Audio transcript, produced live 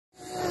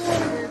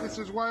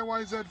This is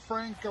YYZ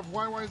Frank of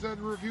YYZ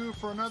Review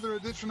for another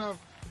edition of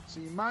Si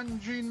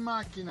Mangi in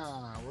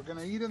Macchina. We're going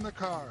to eat in the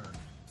car.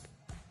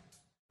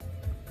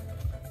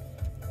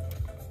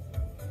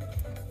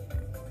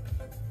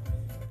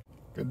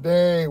 Good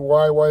day,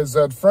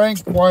 YYZ Frank,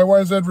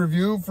 YYZ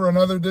Review for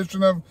another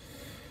edition of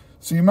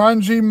Si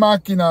Mangi in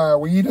Macchina.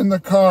 We eat in the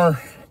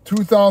car.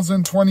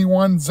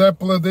 2021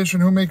 ZEPPOLE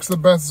edition. Who makes the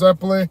best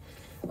ZEPPOLE?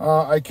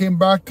 I came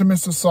back to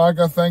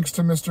Mississauga thanks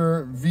to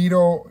Mr.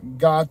 Vito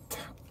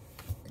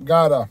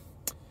Gata.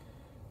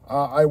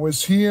 I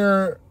was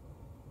here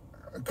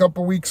a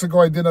couple weeks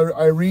ago. I did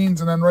Irene's,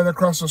 and then right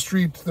across the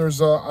street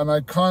there's an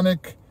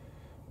iconic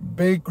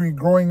bakery.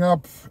 Growing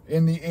up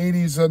in the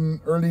 80s and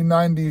early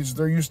 90s,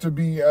 there used to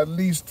be at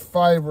least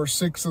 5 or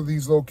 6 of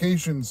these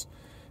locations.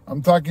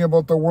 I'm talking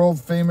about the world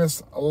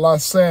famous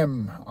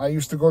SEM. I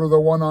used to go to the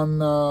one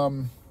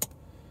on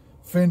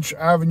Finch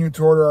Avenue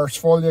to order our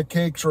sfolia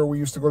cakes, or we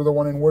used to go to the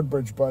one in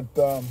Woodbridge. But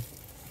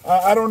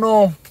I don't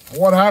know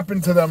what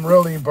happened to them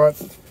really,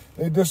 but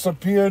they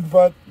disappeared.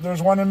 But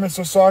there's one in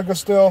Mississauga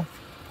still.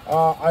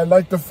 I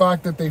like the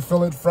fact that they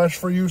fill it fresh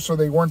for you, so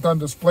they weren't on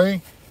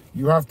display.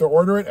 You have to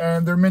order it,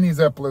 and they're mini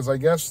ZEPPOLEs, I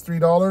guess,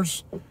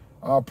 $3.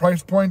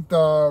 Price point,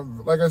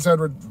 like I said,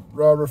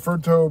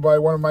 referred to by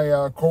one of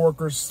my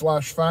co-workers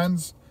 /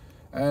 fans,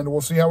 and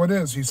we'll see how it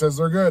is. He says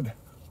they're good.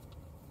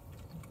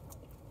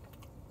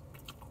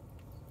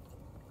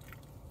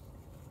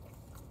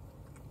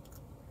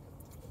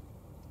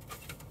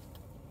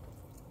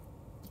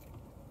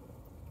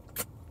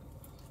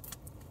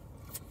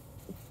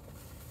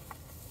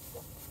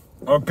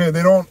 Okay,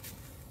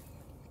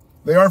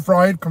 they are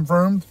fried,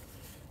 confirmed.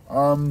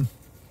 It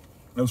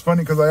was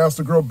funny because I asked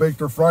the girl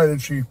baked or fried,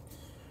 and she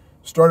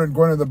started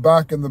going to the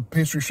back, and the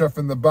pastry chef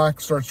in the back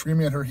started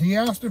screaming at her. He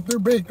asked if they're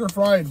baked or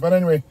fried. But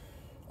anyway,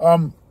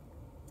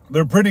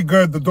 they're pretty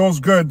good. The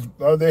dough's good.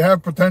 They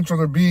have potential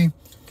to be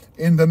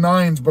in the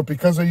 9s, but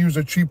because I use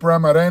a cheap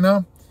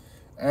Ramarena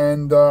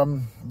and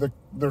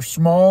they're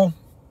small,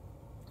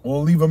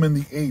 we'll leave them in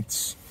the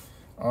 8s.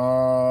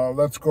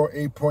 Let's go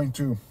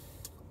 8.2.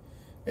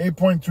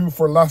 8.2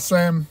 for La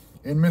Sam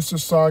in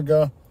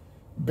Mississauga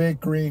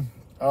Bakery.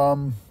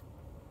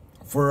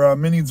 For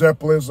mini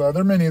ZEPPOLEs.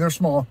 They're mini, they're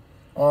small.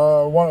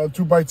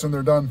 2 bites and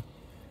they're done.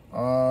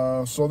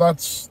 So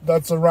that's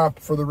a wrap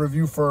for the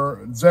review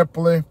for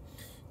ZEPPOLE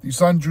di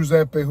San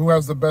Giuseppe. Who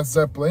has the best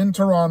ZEPPOLE in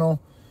Toronto?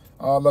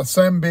 La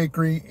Sam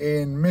Bakery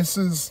in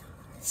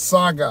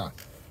Mississauga.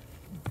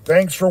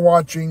 Thanks for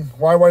watching.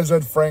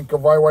 YYZ Frank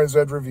of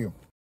YYZ Review.